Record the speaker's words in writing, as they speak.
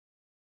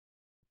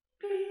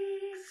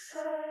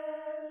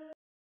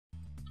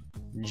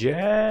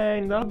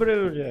Dzień dobry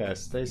ludzie,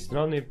 z tej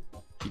strony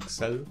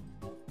Pixel,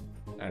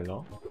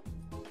 elo,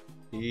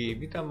 i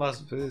witam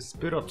was w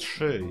Spyro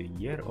 3,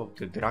 Year of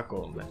the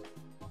Dragon.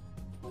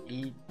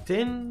 I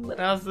tym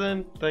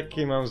razem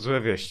takie mam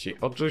złe wieści.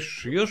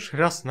 Otóż już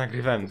raz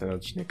nagrywałem ten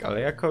odcinek, ale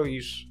jako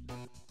iż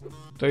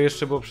to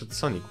jeszcze było przed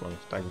Sonic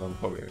Month, tak wam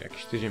powiem,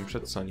 jakiś tydzień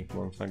przed Sonic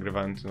Month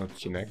nagrywałem ten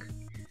odcinek.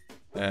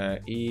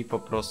 I po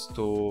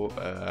prostu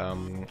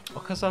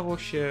okazało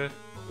się,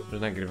 że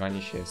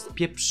nagrywanie się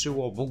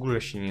spieprzyło, w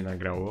ogóle się nie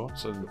nagrało,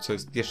 co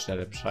jest jeszcze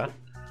lepsze.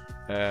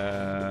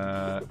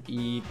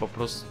 I po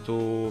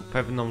prostu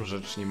pewną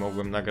rzecz nie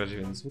mogłem nagrać,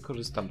 więc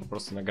wykorzystam po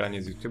prostu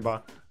nagranie z YouTube'a.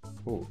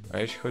 A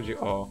jeśli chodzi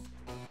o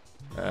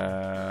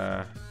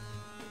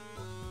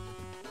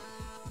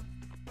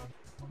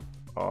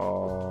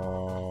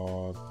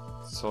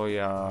co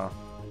ja...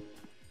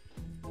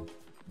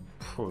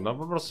 no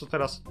po prostu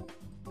teraz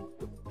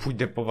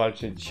pójdę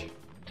powalczyć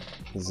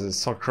z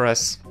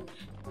Socrates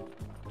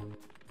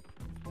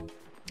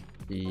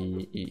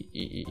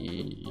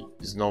i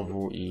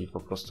znowu i po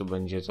prostu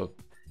będzie to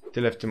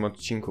tyle w tym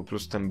odcinku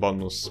plus ten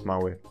bonus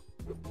mały.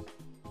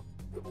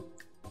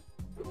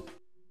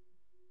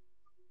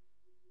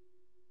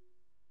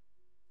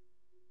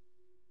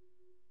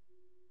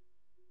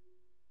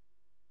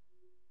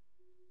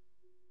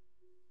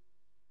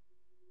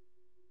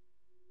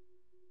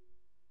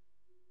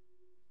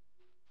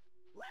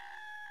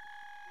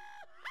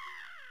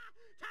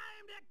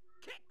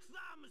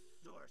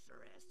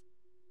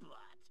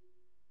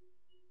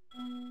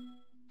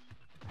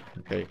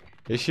 Okay.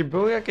 Jeśli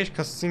były jakieś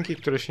cutscenki,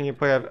 które się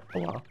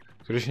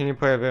nie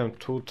pojawiają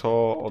tu,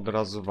 to od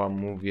razu wam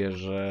mówię,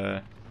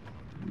 że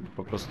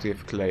po prostu je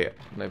wkleję.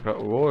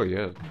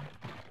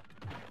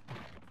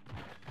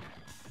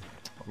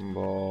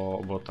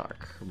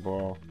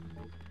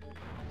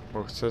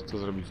 Bo chcę to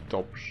zrobić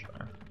dobrze.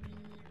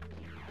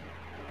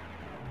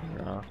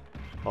 Ja.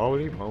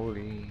 Holy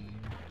moly.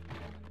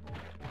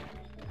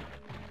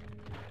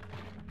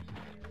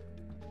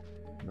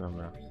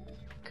 Dobra.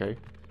 Okej.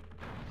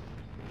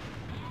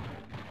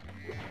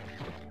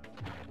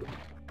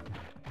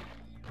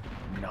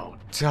 No,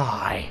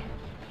 die!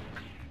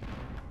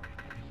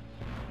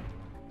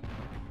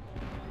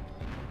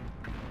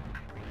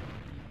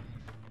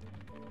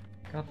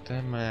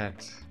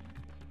 Goddammit.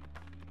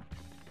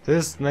 To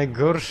jest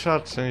najgorsza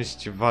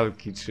część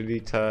walki,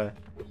 czyli te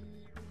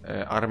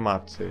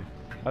armaty.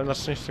 Ale na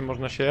szczęście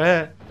można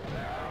się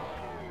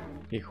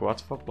ich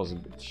łatwo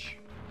pozbyć.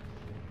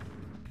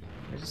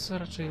 Wiecie co,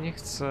 raczej nie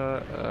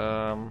chcę...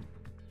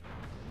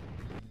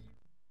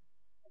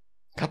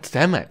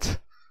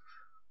 Goddammit!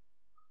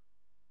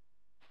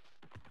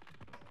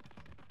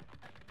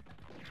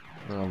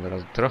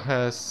 Dobra,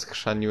 trochę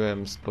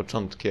schrzaniłem z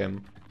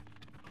początkiem.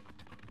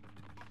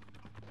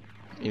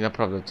 I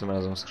naprawdę tym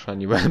razem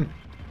schrzaniłem.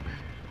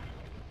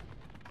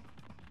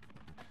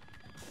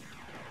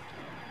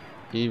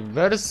 I w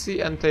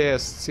wersji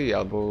NTSC,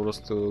 albo po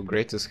prostu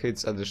Greatest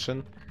Hits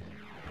Edition,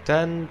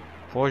 ten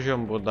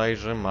poziom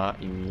bodajże ma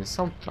inny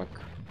soundtrack.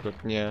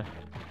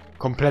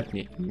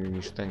 Kompletnie inny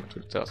niż ten,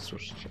 który teraz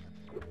słyszycie.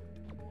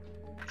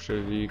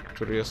 Czyli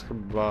który jest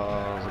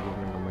chyba z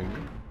głównego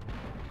menu.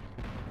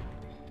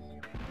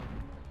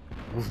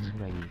 Główne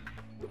menu.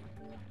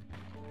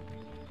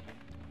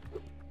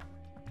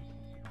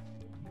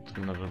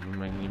 Trudno, żeby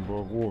menu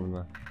było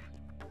główne.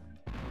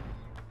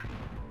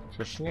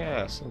 Chociaż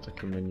nie, są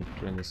takie menu,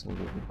 które nie są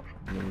główne.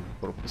 Menu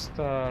wyboru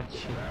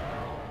postaci.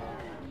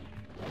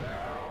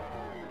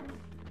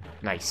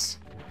 Nice.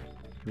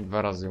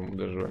 2 razy ją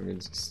uderzyłem,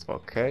 więc jest to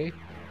ok.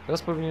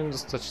 Teraz powinienem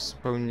dostać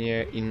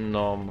zupełnie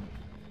inną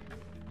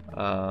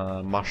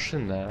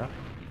maszynę.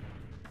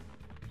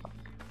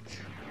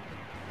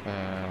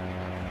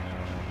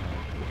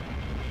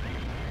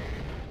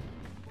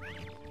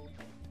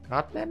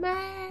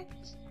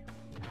 Goddammit!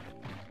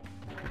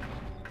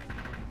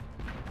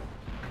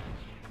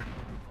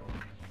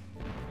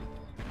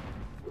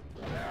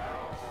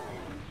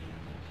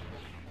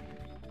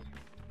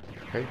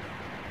 Okej.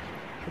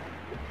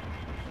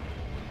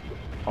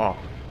 O!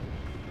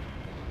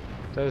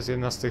 To jest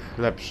jedna z tych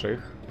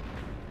lepszych.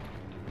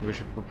 Żeby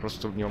się po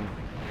prostu w nią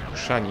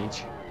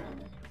chrzanić.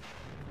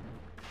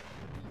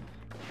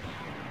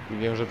 I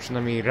wiem, że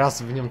przynajmniej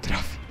raz w nią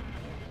trafię.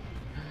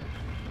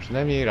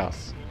 Przynajmniej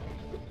raz.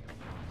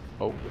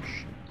 O,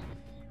 shit.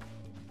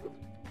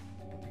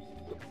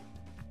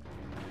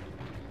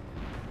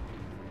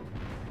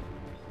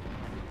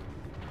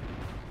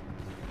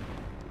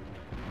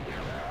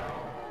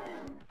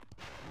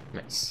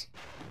 Nice.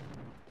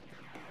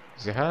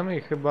 Zjechałem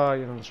jej chyba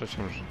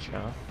 1/3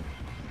 życia.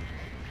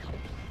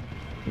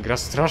 Gra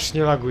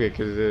strasznie laguje,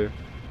 kiedy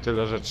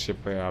tyle rzeczy się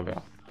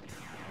pojawia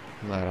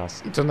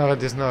naraz. I to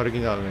nawet jest na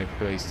oryginalnej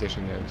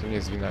PlayStation, nie wiem, to nie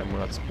jest wina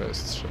emulacji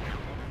PS3.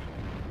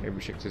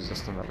 Jakby się ktoś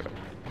zastanawiał.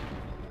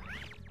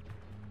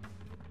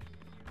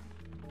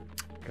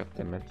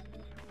 Goddammit.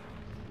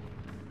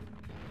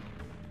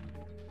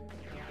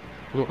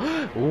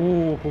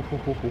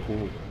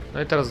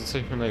 No i teraz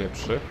jesteśmy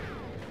najlepszy.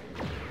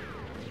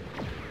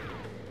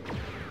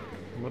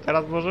 Bo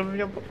teraz możemy w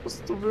nią po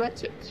prostu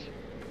wlecieć.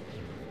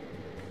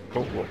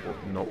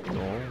 No.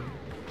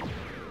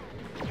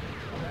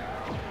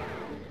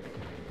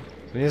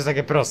 To nie jest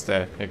takie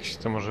proste, jak się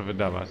to może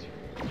wydawać.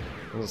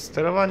 No,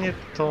 sterowanie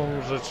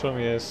tą rzeczą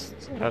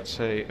jest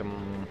raczej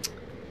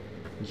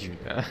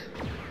dziwne.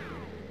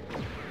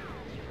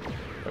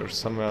 A już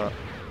sama...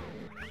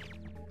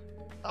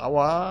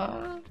 Ała!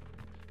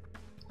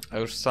 A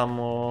już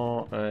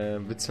samo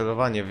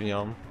wycelowanie w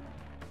nią.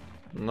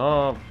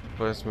 No,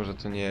 powiedzmy, że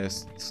to nie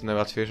jest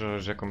najłatwiejsza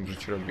rzecz, jaką w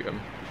życiu robiłem.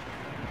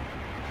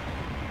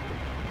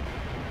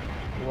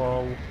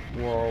 Wow.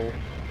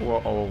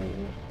 Ła.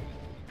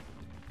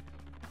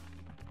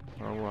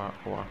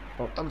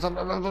 O, tam.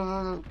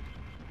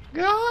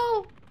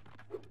 Go!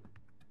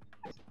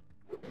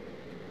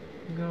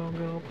 Go,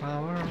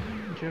 Power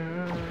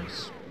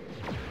Rangers.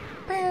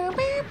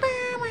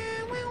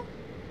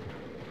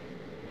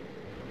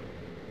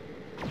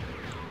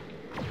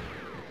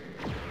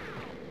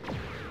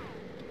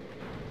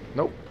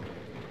 No.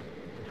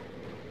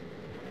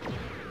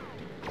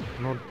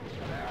 No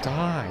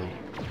daj.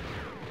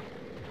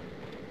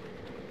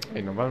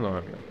 Ej, no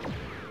walnąłem ją.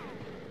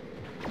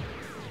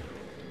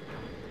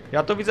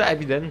 Ja to widzę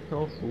ewidentne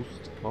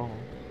oszustwo.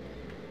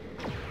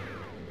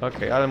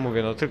 Okej, ale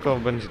mówię, no tylko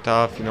będzie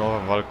ta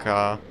finałowa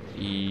walka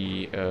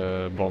i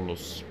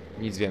bonus.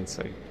 Nic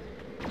więcej.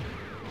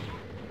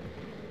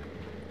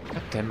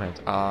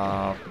 Goddammit,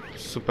 a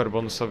super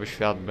bonusowy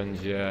świat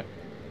będzie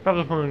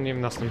prawdopodobnie w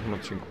następnym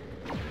odcinku.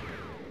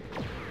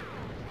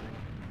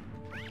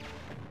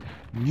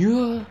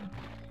 Nie!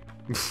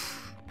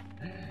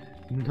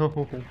 No.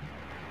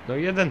 No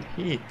jeden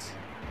hit.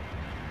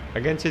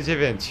 Agencie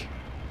 9.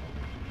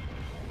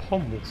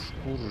 Pomóż,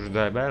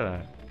 kurde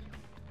bele.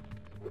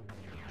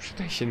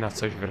 Przydaj się na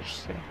coś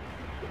wreszcie.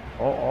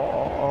 O.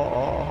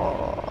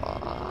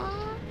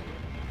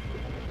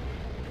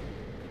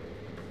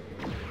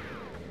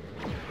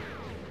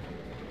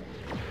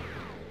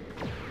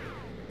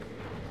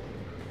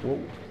 Wow,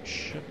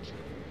 shit.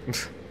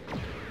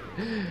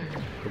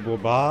 To było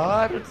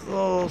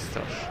bardzo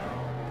straszne.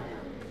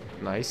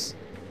 Nice.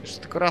 Jeszcze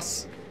tylko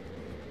raz.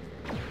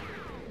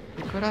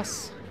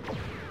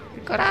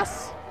 Tylko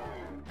raz.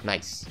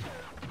 Nice.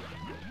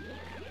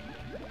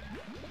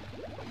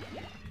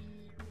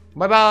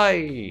 Bye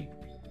bye!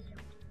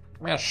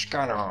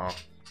 Mieszkano.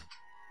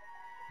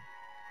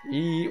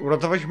 I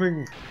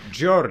uratowaliśmy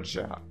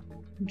Georgia.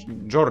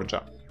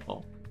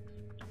 O.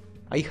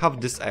 I have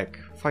this egg.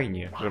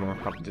 Fajnie,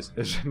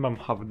 że mam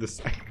have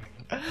this egg.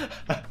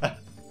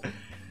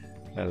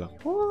 Hello.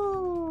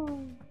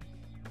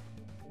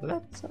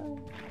 Lecę.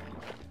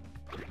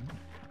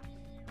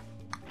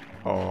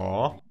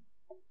 O.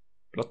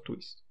 Plot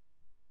twist.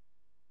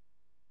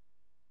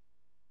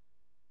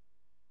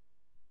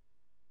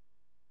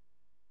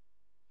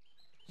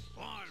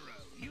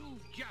 Spyro,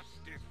 you've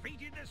just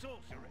defeated the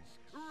sorceress,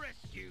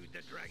 rescued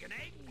the dragon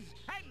eggs,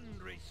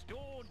 and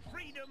restored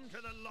freedom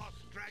to the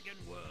lost dragon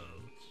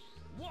worlds.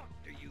 What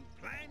do you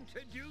plan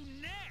to do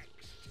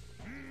next?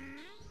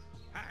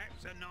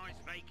 Perhaps a nice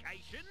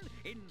vacation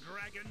in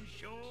Dragon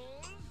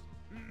Shores?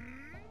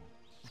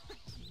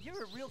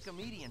 You're a real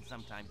comedian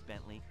sometimes,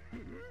 Bentley.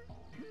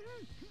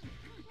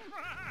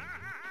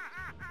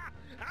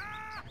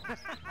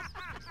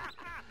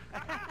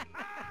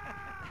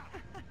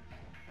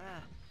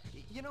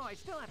 You know, I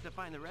still have to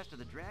find the rest of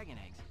the dragon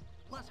eggs.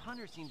 Plus,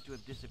 Hunter seems to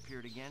have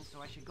disappeared again,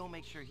 so I should go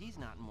make sure he's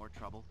not in more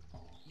trouble.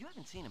 You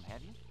haven't seen him,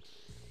 have you?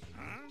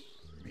 Huh?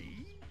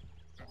 Me?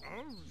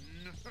 Oh,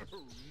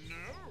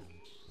 no.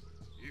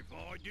 If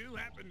I do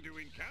happen to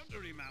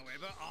encounter him,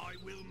 however, I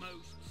will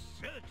most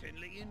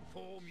certainly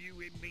inform you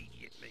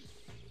immediately.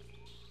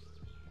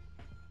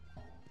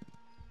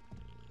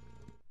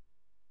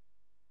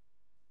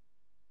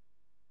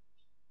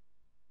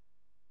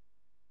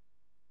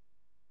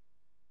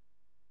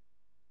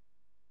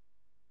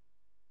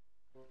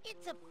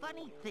 It's a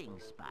funny thing,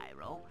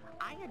 Spyro.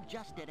 I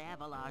adjusted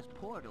Avalar's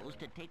portals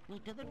to take me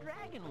to the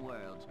Dragon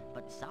Worlds,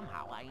 but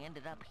somehow I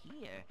ended up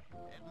here.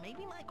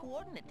 Maybe my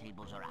coordinate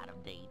tables are out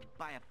of date.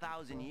 By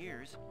 1,000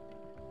 years.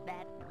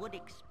 That would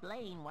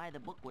explain why the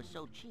book was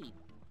so cheap.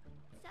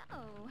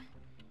 So,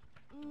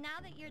 now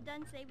that you're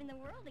done saving the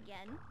world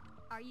again,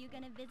 are you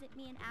gonna visit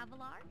me in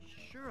Avalar?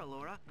 Sure,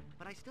 Alora,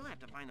 but I still have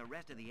to find the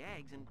rest of the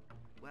eggs and,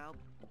 well,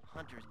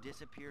 Hunter's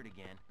disappeared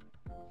again.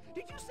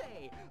 Did you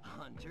say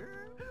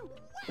Hunter?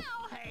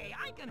 Well, hey,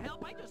 I can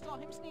help. I just saw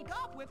him sneak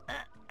off with...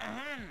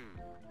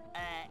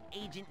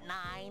 Agent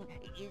 9,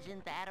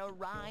 isn't that a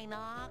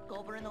Rhinoc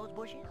over in those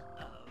bushes?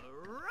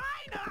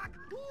 Rhinoc!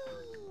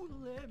 Ooh,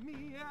 let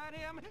me at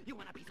him. You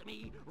want a piece of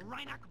me,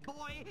 Rhinoc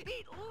boy?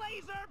 Eat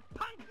laser,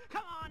 punk!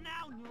 Come on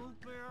now, no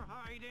fair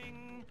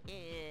hiding.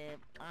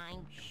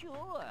 I'm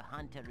sure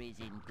Hunter is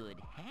in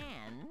good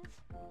hands.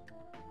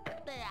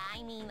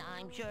 I mean,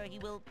 I'm sure he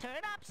will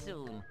turn up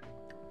soon.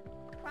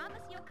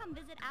 Promise you'll come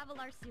visit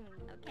Avalar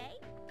soon, okay?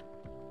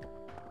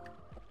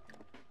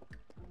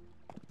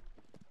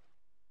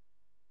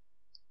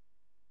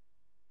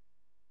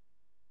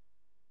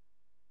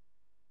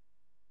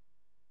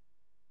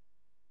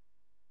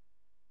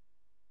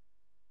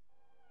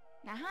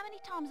 how many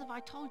times have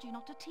I told you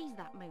not to tease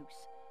that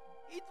moose?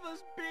 It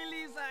was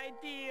Billy's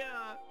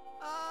idea.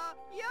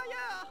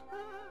 Yeah.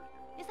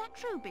 Is that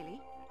true,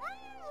 Billy?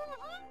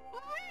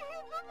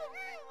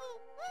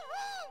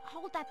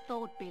 Hold that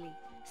thought, Billy.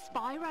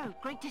 Spyro,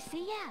 great to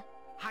see ya.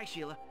 Hi,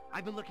 Sheila.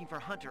 I've been looking for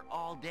Hunter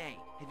all day.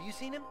 Have you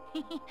seen him?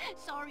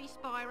 Sorry,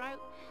 Spyro.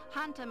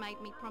 Hunter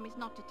made me promise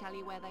not to tell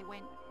you where they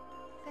went.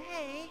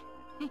 Faye?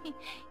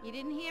 You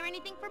didn't hear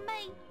anything from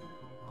me?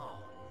 Oh,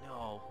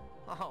 no.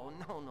 Oh,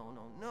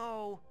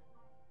 no.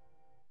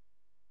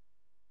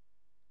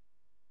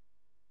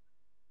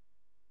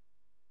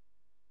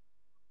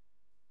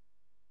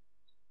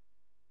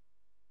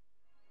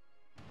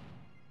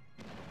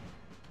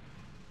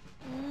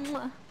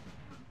 Mwah.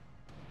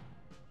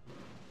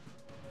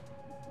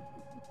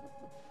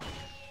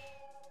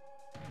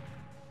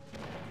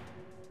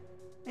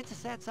 It's a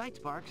sad sight,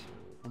 Sparks.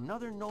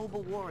 Another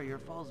noble warrior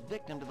falls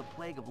victim to the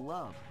plague of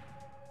love.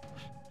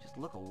 Just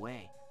look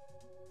away.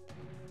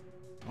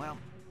 Well,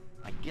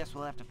 I guess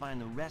we'll have to find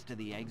the rest of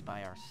the eggs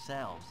by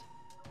ourselves.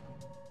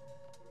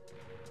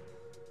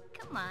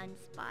 Come on,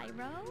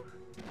 Spyro.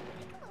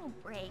 Take a little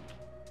break.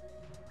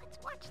 Let's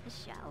watch the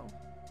show.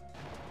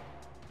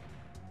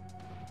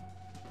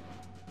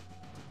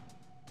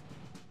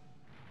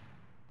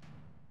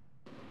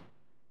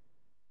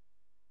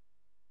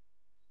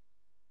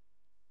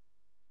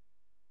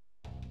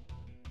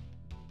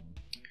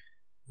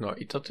 No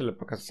i to tyle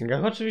po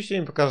cutscenkach. Oczywiście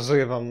nie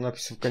pokazuję wam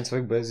napisów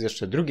końcowych, bo jest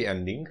jeszcze drugi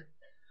ending.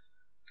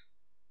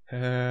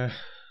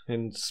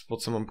 Więc po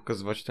co mam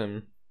pokazywać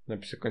ten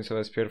napisy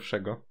końcowe z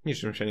pierwszego?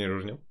 Niczym się nie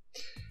różnią.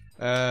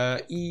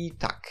 I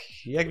tak,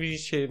 jak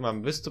widzicie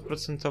mam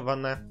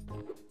wystuprocentowane.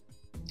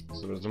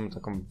 Zrozumiem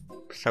taką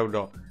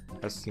pseudo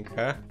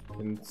cutscenkę,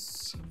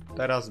 więc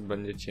teraz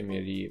będziecie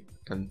mieli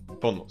ten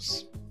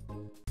bonus.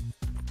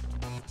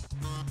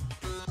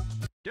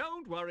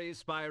 Don't worry,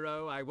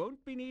 Spyro. I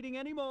won't be needing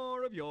any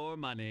more of your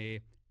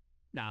money.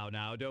 Now,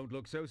 don't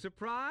look so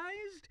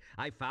surprised.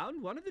 I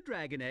found one of the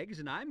dragon eggs,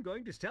 and I'm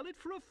going to sell it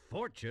for a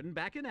fortune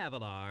back in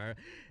Avalar.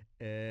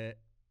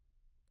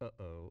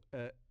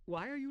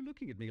 Why are you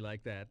looking at me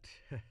like that?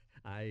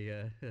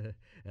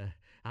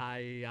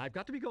 I've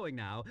got to be going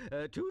now.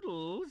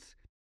 Toodles!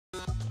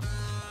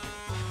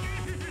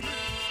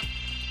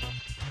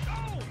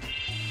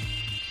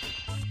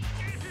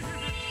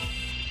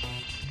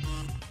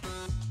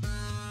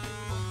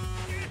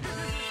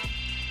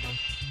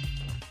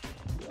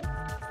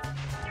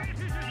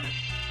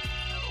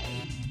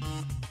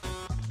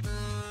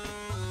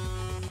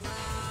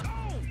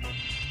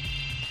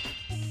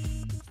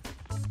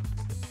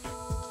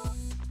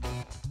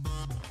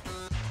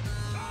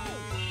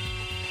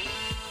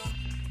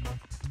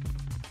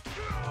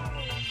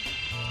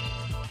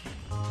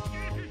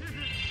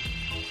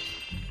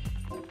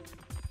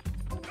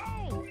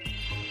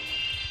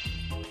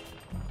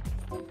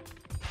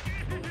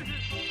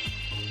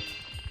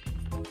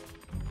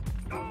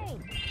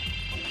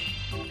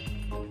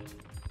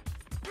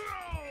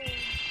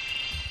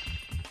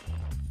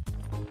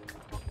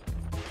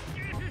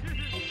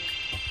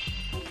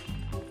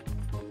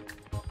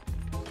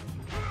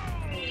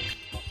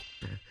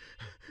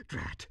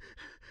 Drat.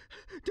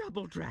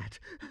 Double drat.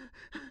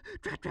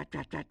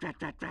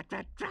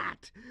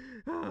 Drat.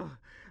 Oh,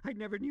 I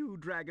never knew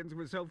dragons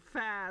were so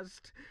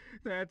fast.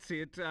 That's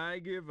it, I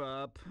give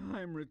up.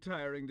 I'm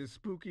retiring to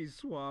Spooky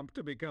Swamp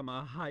to become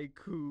a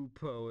haiku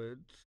poet.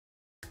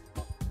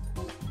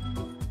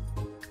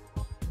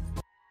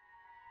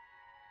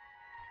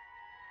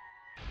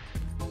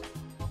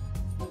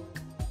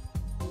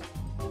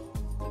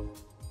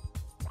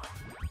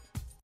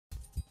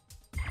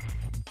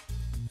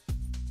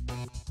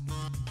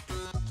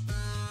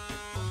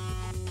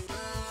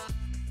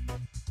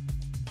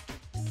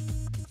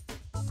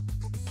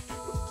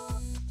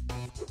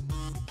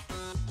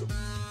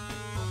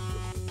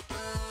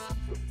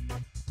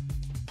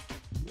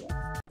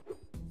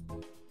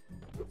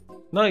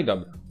 No i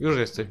dobra, już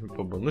jesteśmy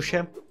po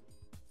bonusie.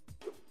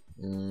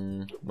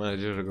 Mam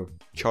nadzieję, że go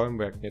wciąłem,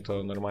 bo jak nie,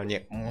 to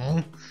normalnie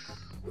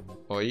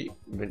oj,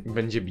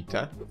 będzie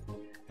bite.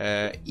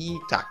 I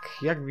tak,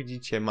 jak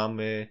widzicie,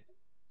 mamy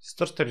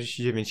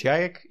 149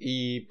 jajek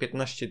i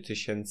 15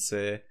 000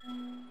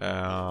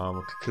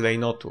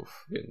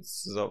 klejnotów,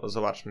 więc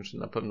zobaczmy, czy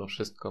na pewno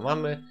wszystko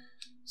mamy.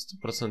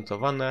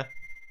 100%.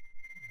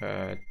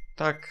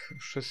 Tak,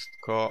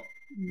 wszystko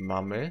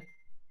mamy.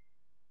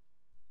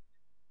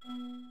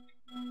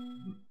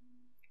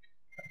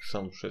 Tak,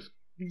 są wszystko.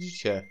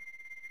 Widzicie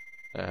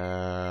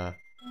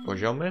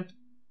poziomy.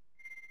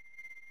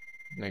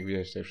 Jak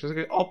widać tutaj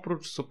wszystkie,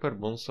 oprócz super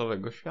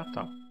bonusowego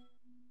świata.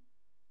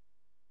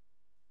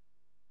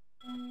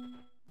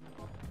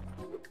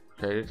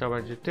 Wtedy to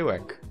będzie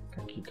tyłek.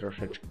 Taki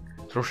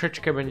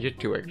troszeczkę będzie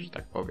tyłek, że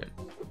tak powiem.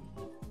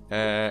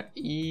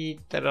 I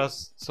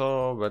teraz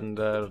co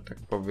będę, że tak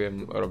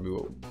powiem,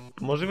 robił?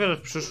 Możliwe, że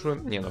w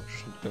przyszłym... Nie no, w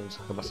przyszłym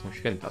to chyba są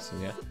święta, co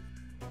nie?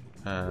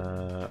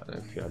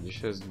 Chwila,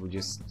 dzisiaj jest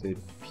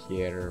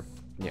 21...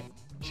 Nie,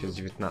 dzisiaj jest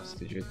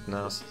 19,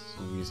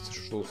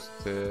 26,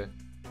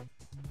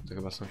 to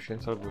chyba są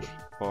święta albo już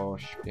po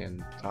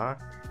świętach.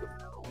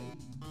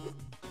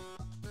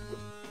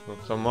 No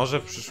to może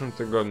w przyszłym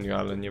tygodniu,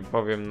 ale nie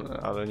powiem,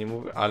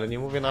 ale nie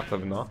mówię na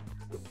pewno.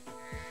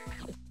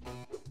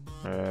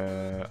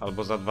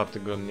 Albo za 2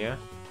 tygodnie.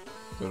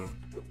 To już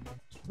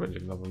będzie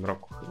w nowym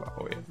roku chyba.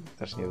 Ojej,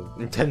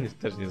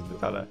 też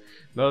niezbyt, ale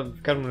no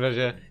w każdym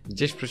razie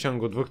gdzieś w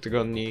przeciągu 2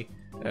 tygodni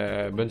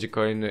będzie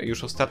kolejny,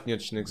 już ostatni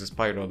odcinek ze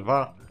Spyro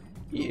 2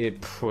 i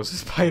ze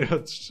Spyro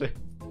 3.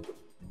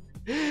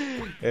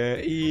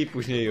 I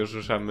później już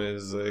ruszamy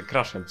z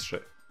Crashem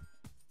 3.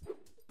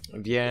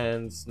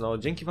 Więc no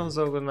dzięki wam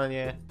za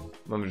oglądanie.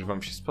 Mam nadzieję, że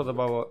wam się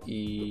spodobało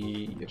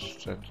i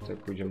jeszcze tutaj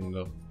pójdziemy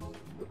do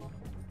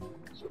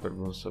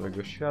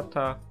superbonusowego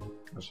świata.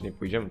 Znaczy nie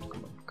pójdziemy, tylko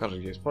pokażę,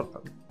 gdzie jest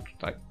portal.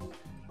 Tutaj.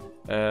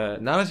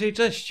 Na razie i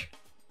cześć!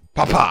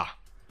 Pa pa!